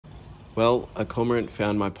Well, a cormorant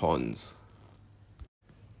found my ponds.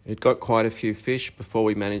 It got quite a few fish before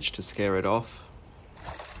we managed to scare it off.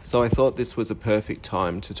 So I thought this was a perfect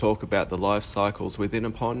time to talk about the life cycles within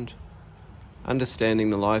a pond. Understanding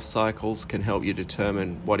the life cycles can help you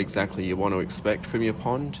determine what exactly you want to expect from your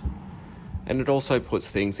pond, and it also puts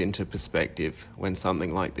things into perspective when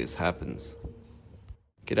something like this happens.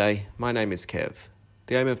 G'day, my name is Kev.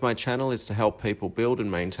 The aim of my channel is to help people build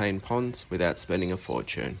and maintain ponds without spending a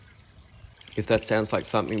fortune. If that sounds like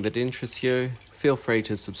something that interests you, feel free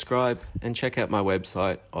to subscribe and check out my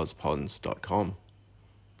website, OZPONDS.com.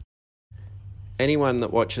 Anyone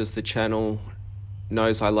that watches the channel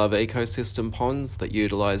knows I love ecosystem ponds that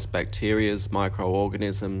utilise bacterias,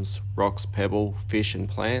 microorganisms, rocks, pebble, fish and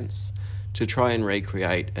plants to try and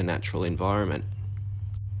recreate a natural environment.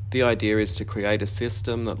 The idea is to create a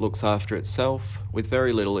system that looks after itself with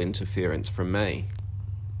very little interference from me.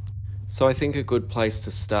 So I think a good place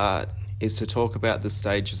to start is to talk about the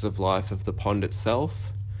stages of life of the pond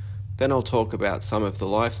itself. Then I'll talk about some of the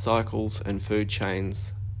life cycles and food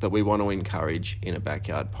chains that we want to encourage in a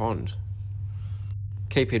backyard pond.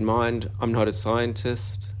 Keep in mind, I'm not a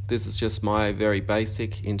scientist. This is just my very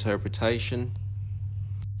basic interpretation.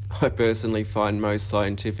 I personally find most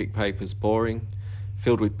scientific papers boring,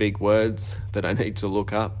 filled with big words that I need to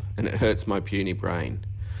look up, and it hurts my puny brain.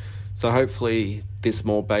 So hopefully this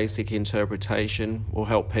more basic interpretation will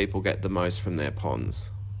help people get the most from their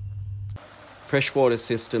ponds. Freshwater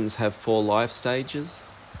systems have 4 life stages.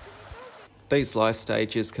 These life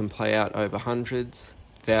stages can play out over hundreds,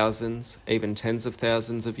 thousands, even tens of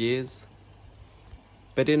thousands of years.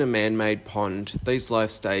 But in a man-made pond, these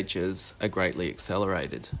life stages are greatly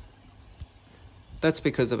accelerated. That's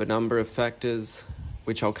because of a number of factors,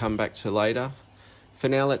 which I'll come back to later. For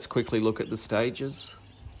now, let's quickly look at the stages.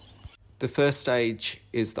 The first stage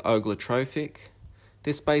is the Eutrophic.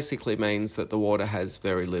 This basically means that the water has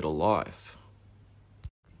very little life.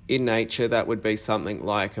 In nature, that would be something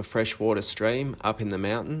like a freshwater stream up in the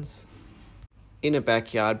mountains. In a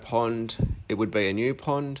backyard pond, it would be a new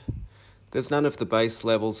pond. There's none of the base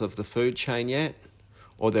levels of the food chain yet,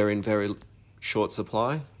 or they're in very short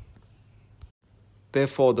supply.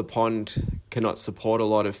 Therefore, the pond cannot support a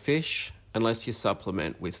lot of fish unless you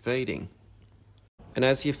supplement with feeding. And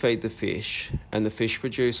as you feed the fish and the fish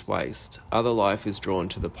produce waste, other life is drawn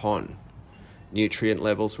to the pond. Nutrient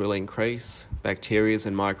levels will increase, bacteria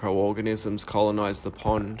and microorganisms colonise the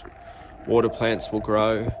pond, water plants will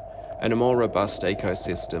grow, and a more robust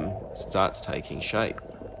ecosystem starts taking shape.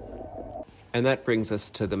 And that brings us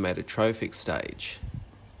to the metatrophic stage.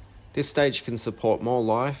 This stage can support more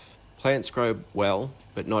life. Plants grow well,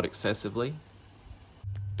 but not excessively.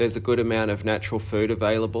 There's a good amount of natural food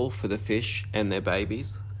available for the fish and their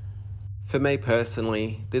babies. For me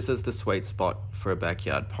personally, this is the sweet spot for a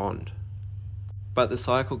backyard pond. But the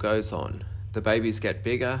cycle goes on. The babies get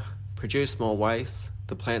bigger, produce more waste,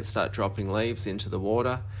 the plants start dropping leaves into the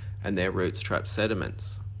water, and their roots trap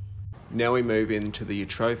sediments. Now we move into the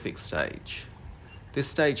eutrophic stage. This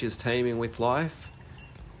stage is teeming with life,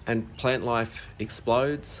 and plant life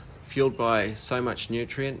explodes, fueled by so much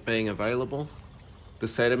nutrient being available. The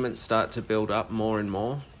sediments start to build up more and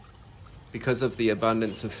more. Because of the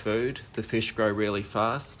abundance of food, the fish grow really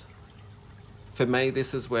fast. For me,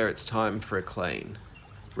 this is where it's time for a clean.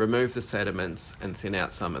 Remove the sediments and thin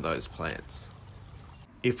out some of those plants.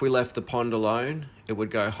 If we left the pond alone, it would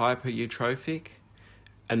go hyper-eutrophic,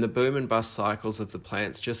 and the boom and bust cycles of the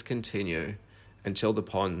plants just continue until the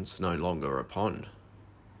pond's no longer a pond.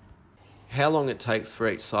 How long it takes for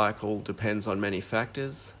each cycle depends on many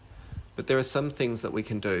factors, but there are some things that we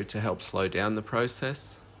can do to help slow down the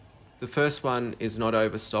process. The first one is not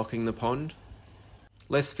overstocking the pond.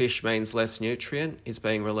 Less fish means less nutrient is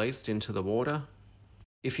being released into the water.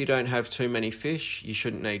 If you don't have too many fish, you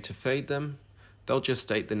shouldn't need to feed them. They'll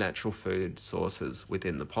just eat the natural food sources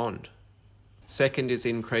within the pond. Second is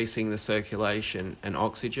increasing the circulation and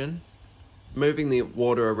oxygen. Moving the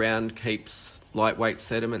water around keeps lightweight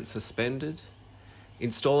sediment suspended.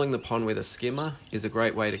 Installing the pond with a skimmer is a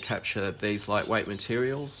great way to capture these lightweight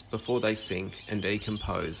materials before they sink and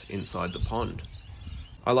decompose inside the pond.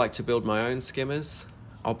 I like to build my own skimmers.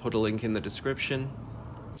 I'll put a link in the description.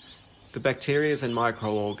 The bacteria and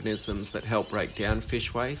microorganisms that help break down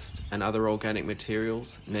fish waste and other organic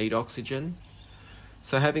materials need oxygen.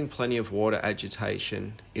 So having plenty of water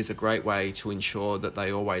agitation is a great way to ensure that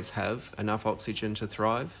they always have enough oxygen to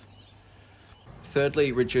thrive.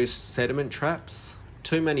 Thirdly, reduce sediment traps.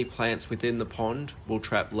 Too many plants within the pond will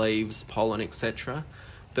trap leaves, pollen, etc.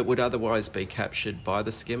 that would otherwise be captured by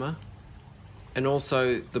the skimmer. And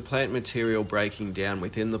also, the plant material breaking down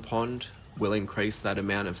within the pond will increase that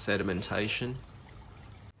amount of sedimentation.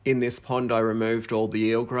 In this pond I removed all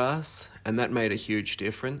the eelgrass, and that made a huge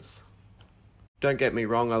difference. Don't get me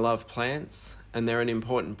wrong, I love plants, and they're an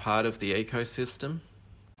important part of the ecosystem.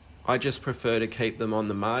 I just prefer to keep them on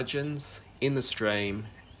the margins, in the stream,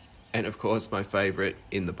 and of course my favourite,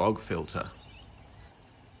 in the bog filter.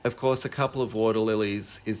 Of course, a couple of water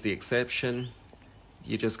lilies is the exception.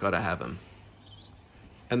 You just gotta have them.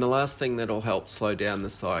 And the last thing that'll help slow down the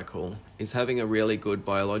cycle is having a really good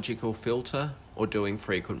biological filter or doing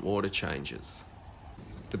frequent water changes.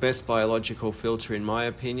 The best biological filter, in my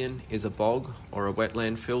opinion, is a bog or a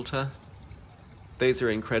wetland filter. These are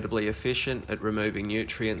incredibly efficient at removing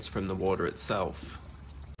nutrients from the water itself.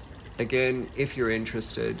 Again, if you're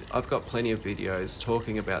interested, I've got plenty of videos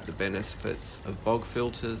talking about the benefits of bog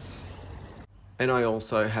filters, and I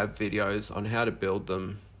also have videos on how to build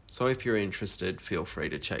them, so if you're interested, feel free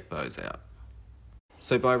to check those out.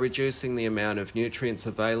 So by reducing the amount of nutrients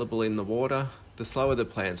available in the water, the slower the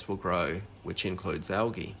plants will grow, which includes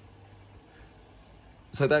algae.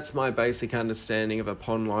 So that's my basic understanding of a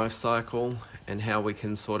pond life cycle and how we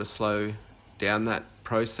can sort of slow down that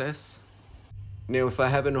process. Now, if I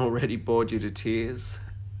haven't already bored you to tears,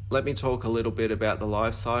 let me talk a little bit about the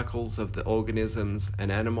life cycles of the organisms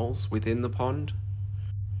and animals within the pond.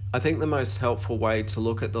 I think the most helpful way to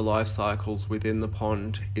look at the life cycles within the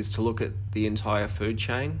pond is to look at the entire food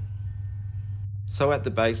chain. So at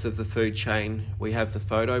the base of the food chain, we have the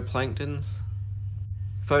photoplanktons.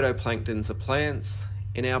 Photoplanktons are plants.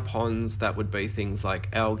 In our ponds, that would be things like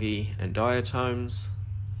algae and diatoms.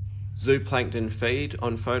 Zooplankton feed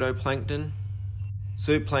on photoplankton.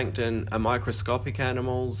 Zooplankton are microscopic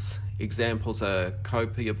animals. Examples are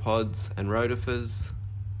copepods and rotifers.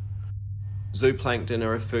 Zooplankton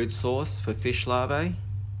are a food source for fish larvae,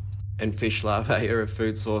 and fish larvae are a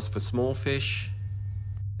food source for small fish,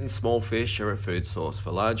 and small fish are a food source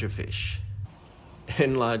for larger fish,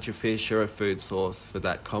 and larger fish are a food source for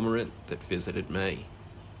that cormorant that visited me.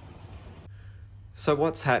 So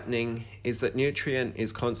what's happening is that nutrient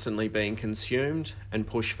is constantly being consumed and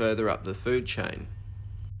pushed further up the food chain.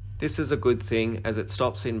 This is a good thing as it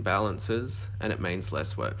stops imbalances and it means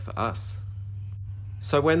less work for us.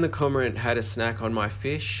 So when the cormorant had a snack on my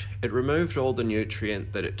fish, it removed all the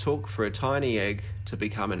nutrient that it took for a tiny egg to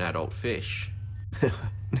become an adult fish.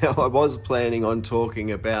 Now, I was planning on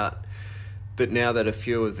talking about that now that a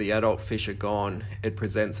few of the adult fish are gone, it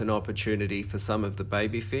presents an opportunity for some of the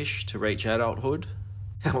baby fish to reach adulthood.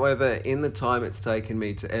 However, in the time it's taken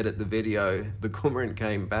me to edit the video, the cormorant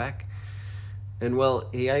came back, and well,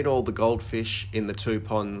 he ate all the goldfish in the 2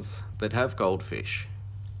 ponds that have goldfish.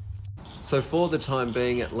 So for the time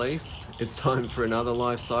being at least, it's time for another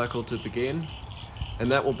life cycle to begin,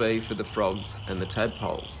 and that will be for the frogs and the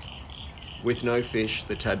tadpoles. With no fish,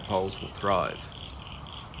 the tadpoles will thrive.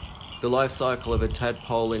 The life cycle of a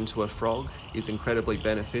tadpole into a frog is incredibly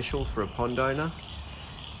beneficial for a pond owner,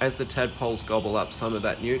 as the tadpoles gobble up some of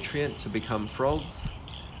that nutrient to become frogs,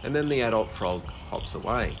 and then the adult frog hops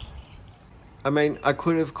away. I mean, I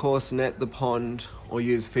could of course net the pond or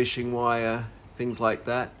use fishing wire, things like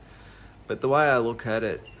that, but the way I look at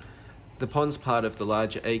it, the pond's part of the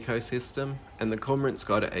larger ecosystem and the cormorant's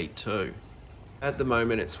got to eat too. At the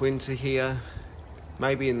moment it's winter here,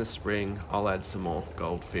 maybe in the spring I'll add some more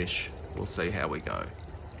goldfish, we'll see how we go.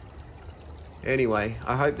 Anyway,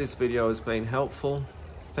 I hope this video has been helpful,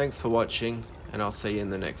 thanks for watching and I'll see you in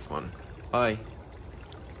the next one. Bye.